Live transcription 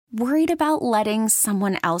Worried about letting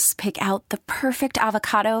someone else pick out the perfect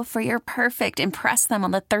avocado for your perfect impress them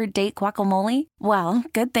on the third date guacamole? Well,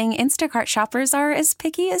 good thing Instacart shoppers are as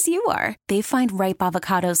picky as you are. They find ripe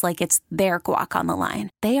avocados like it's their guac on the line.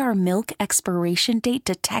 They are milk expiration date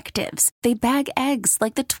detectives. They bag eggs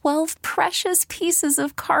like the 12 precious pieces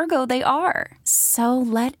of cargo they are. So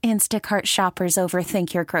let Instacart shoppers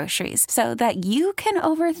overthink your groceries so that you can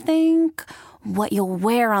overthink what you'll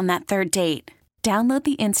wear on that third date. Download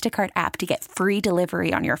the Instacart app to get free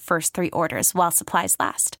delivery on your first 3 orders while supplies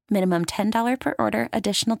last. Minimum $10 per order.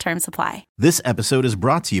 Additional terms apply. This episode is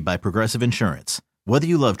brought to you by Progressive Insurance. Whether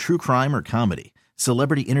you love true crime or comedy,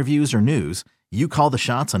 celebrity interviews or news, you call the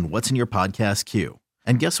shots on what's in your podcast queue.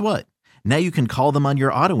 And guess what? Now you can call them on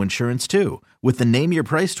your auto insurance too with the Name Your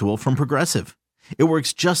Price tool from Progressive. It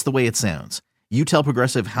works just the way it sounds. You tell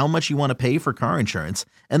Progressive how much you want to pay for car insurance,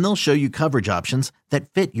 and they'll show you coverage options that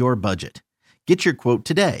fit your budget. Get your quote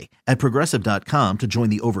today at Progressive.com to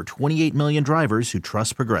join the over 28 million drivers who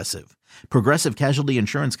trust Progressive. Progressive Casualty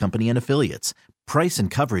Insurance Company and Affiliates. Price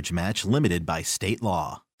and coverage match limited by state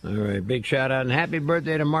law. All right, big shout out and happy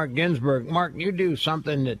birthday to Mark Ginsburg. Mark, you do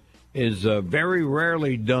something that is very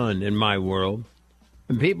rarely done in my world.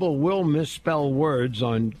 And people will misspell words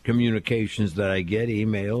on communications that I get,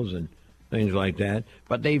 emails and things like that.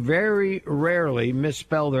 But they very rarely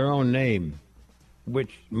misspell their own name,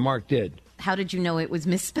 which Mark did. How did you know it was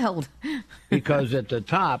misspelled? Because at the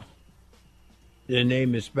top, the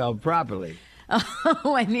name is spelled properly.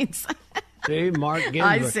 Oh, I mean... See, Mark Ginsburg.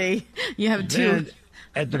 I see. You have two. Then,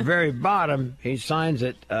 at the very bottom, he signs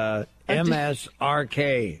it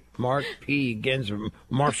MSRK, Mark P. Ginsburg,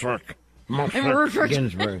 Mark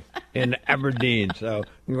Ginsburg in Aberdeen. So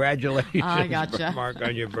congratulations, I gotcha. Mark,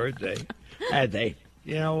 on your birthday.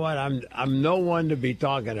 You know what? I'm no one to be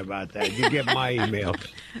talking about that. You get my emails.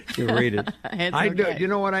 You read it. I do. You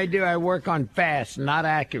know what I do? I work on fast, not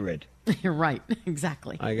accurate. You're right.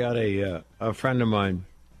 Exactly. I got a friend of mine.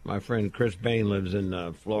 My friend Chris Bain lives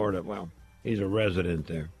in Florida. Well, he's a resident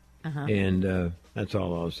there. And that's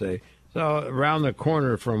all I'll say. So around the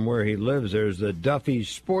corner from where he lives, there's the Duffy's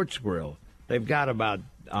Sports Grill. They've got about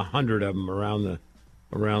 100 of them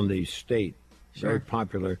around the state. Sure. Very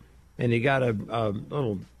popular. And he got a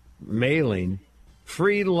little mailing,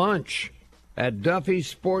 free lunch at Duffy's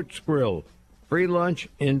Sports Grill. Free lunch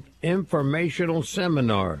in informational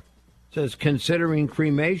seminar. It says, considering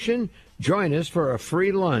cremation? Join us for a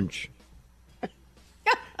free lunch.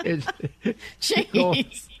 Jeez,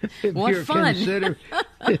 what fun.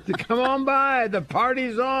 Come on by. The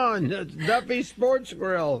party's on. It's Duffy's Sports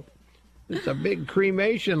Grill. It's a big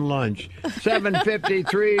cremation lunch.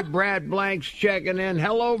 7:53. Brad Blank's checking in.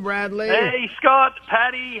 Hello, Bradley. Hey, Scott,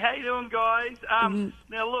 Patty. How you doing, guys?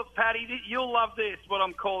 Now, look, Patty, you'll love this, what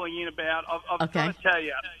I'm calling in about. I've got to tell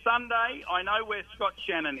you, Sunday, I know where Scott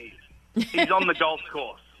Shannon is. He's on the golf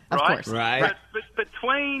course, right? Of course. Right. But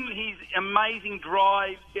between his amazing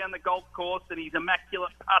drive down the golf course and his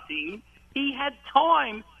immaculate putting, he had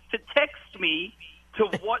time to text me to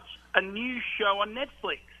watch a new show on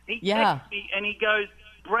Netflix. He texts me and he goes,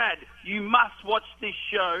 Brad, you must watch this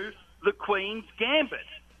show, The Queen's Gambit.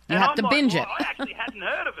 You have to binge it. I actually hadn't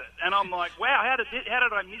heard of it. And I'm like, wow, how did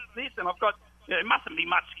I miss this? And I've got, it mustn't be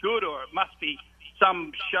much good, or it must be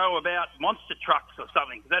some show about monster trucks or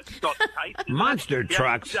something. That's got the taste. Monster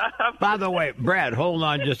trucks? By the way, Brad, hold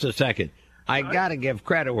on just a second. I got to give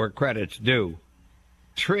credit where credit's due.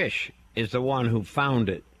 Trish is the one who found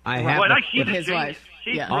it. She's his wife.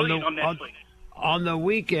 She's brilliant on Netflix. On the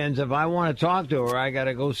weekends, if I want to talk to her, I got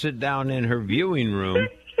to go sit down in her viewing room,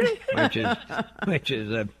 which is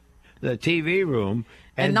the TV room,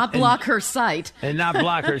 and not block her sight. And not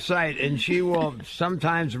block her sight. And she will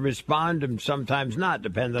sometimes respond and sometimes not,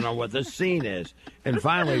 depending on what the scene is. And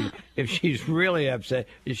finally, if she's really upset,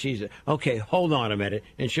 she's okay. Hold on a minute,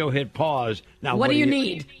 and she'll hit pause. Now, what do you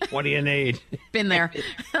need? What do you need? Been there.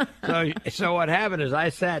 So what happened is I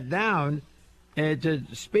sat down and to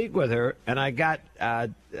speak with her, and I got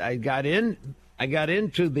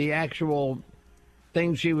into the actual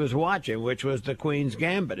thing she was watching, which was the Queen's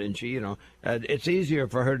Gambit, and she, it's easier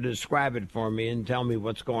for her to describe it for me and tell me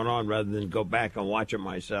what's going on rather than go back and watch it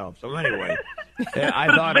myself. So anyway,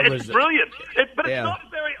 I thought it was brilliant, it's not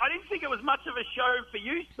very. I didn't think it was much of a show for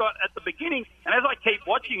you, Scott, at the beginning, and as I keep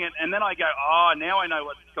watching it, and then I go, now I know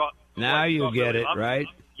what Scott. Now you get it, right?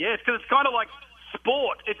 Yes, because it's kind of like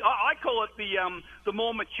sport. I call it the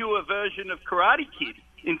more mature version of Karate Kid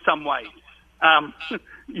in some ways.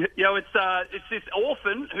 It's this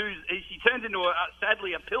orphan she turns into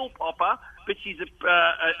sadly a pill popper, but she's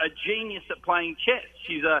a genius at playing chess.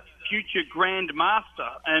 She's a future Grand Master,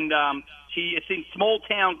 and it's in small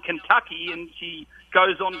town Kentucky, and she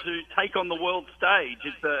goes on to take on the world stage.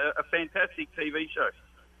 It's a fantastic TV show.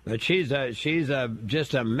 But she's she's a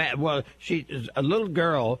little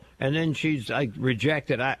girl, and then she's like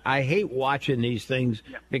rejected. I hate watching these things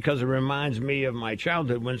because it reminds me of my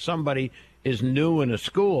childhood when somebody is new in a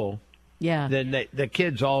school. Yeah. Then the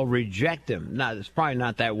kids all reject him. It's probably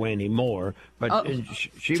not that way anymore, but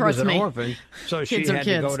she was an orphan, so she had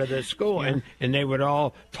to go to this school, and they would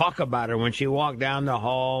all talk about her when she walked down the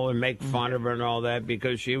hall and make fun of her and all that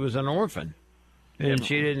because she was an orphan. And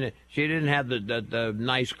she didn't have the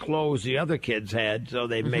nice clothes the other kids had, so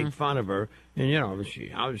they'd make fun of her. And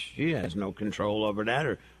she has no control over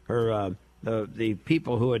that. The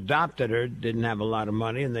people who adopted her didn't have a lot of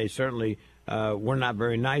money, and they certainly were not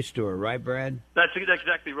very nice to her, right, Brad? That's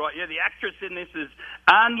exactly right. Yeah, the actress in this is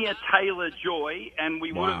Anya Taylor-Joy, and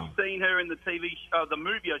we would have seen her in the TV show, the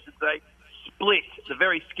movie, I should say, Split, the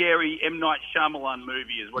very scary M. Night Shyamalan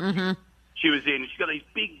movie is what she was in. She's got these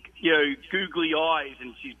big, googly eyes,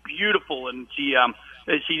 and she's beautiful, and she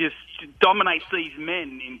just dominates these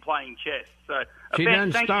men in playing chess. So,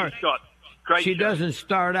 thank you, Scott. Great show. Doesn't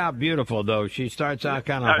start out beautiful, though. She starts out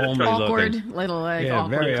kind of homely awkward, looking. Little awkward,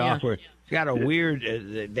 very yeah. awkward. She's got a weird,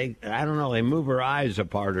 I don't know, they move her eyes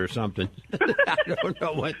apart or something. I don't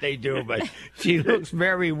know what they do, but she looks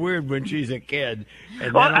very weird when she's a kid.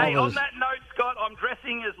 And on that note, Scott, I'm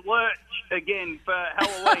dressing as Lurch again for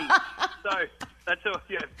Halloween. So that's all,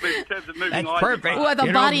 in terms of moving that's eyes. Perfect. Well,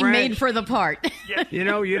 the body Brad, made for the part. Yes. You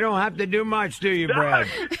don't have to do much, do you, Brad?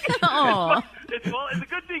 Oh. The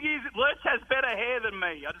good thing is Lurch has better hair than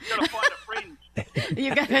me. I just got to find a fringe.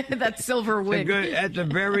 You got that silver wig. That's a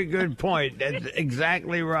very good point. That's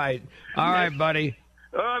exactly right. All right, buddy.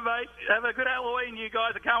 All right, mate. Have a good Halloween, you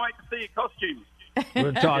guys. I can't wait to see your costumes.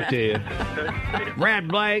 We'll talk to you. Brad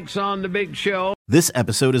Blake's on The Big Show. This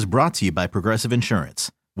episode is brought to you by Progressive Insurance.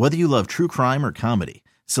 Whether you love true crime or comedy,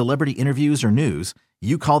 celebrity interviews or news,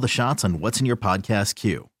 you call the shots on what's in your podcast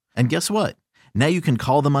queue. And guess what? Now you can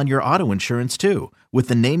call them on your auto insurance, too, with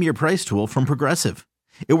the Name Your Price tool from Progressive.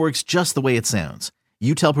 It works just the way it sounds.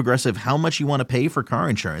 You tell Progressive how much you want to pay for car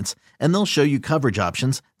insurance, and they'll show you coverage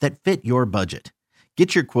options that fit your budget.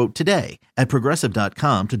 Get your quote today at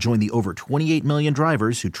Progressive.com to join the over 28 million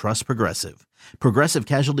drivers who trust Progressive. Progressive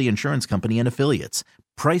Casualty Insurance Company and Affiliates.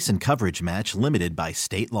 Price and coverage match limited by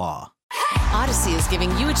state law. Odyssey is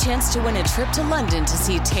giving you a chance to win a trip to London to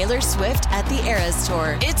see Taylor Swift at the Eras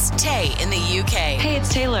Tour. It's Tay in the UK. Hey,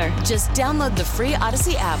 it's Taylor. Just download the free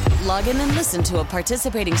Odyssey app, log in and listen to a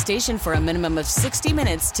participating station for a minimum of 60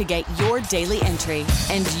 minutes to get your daily entry.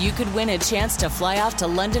 And you could win a chance to fly off to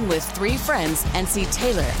London with 3 friends and see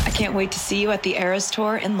Taylor. I can't wait to see you at the Eras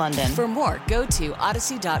Tour in London. For more, go to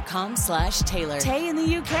odyssey.com/Taylor. Tay in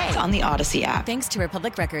the UK. It's on the Odyssey app. Thanks to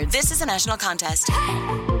Republic Records. This is a national contest.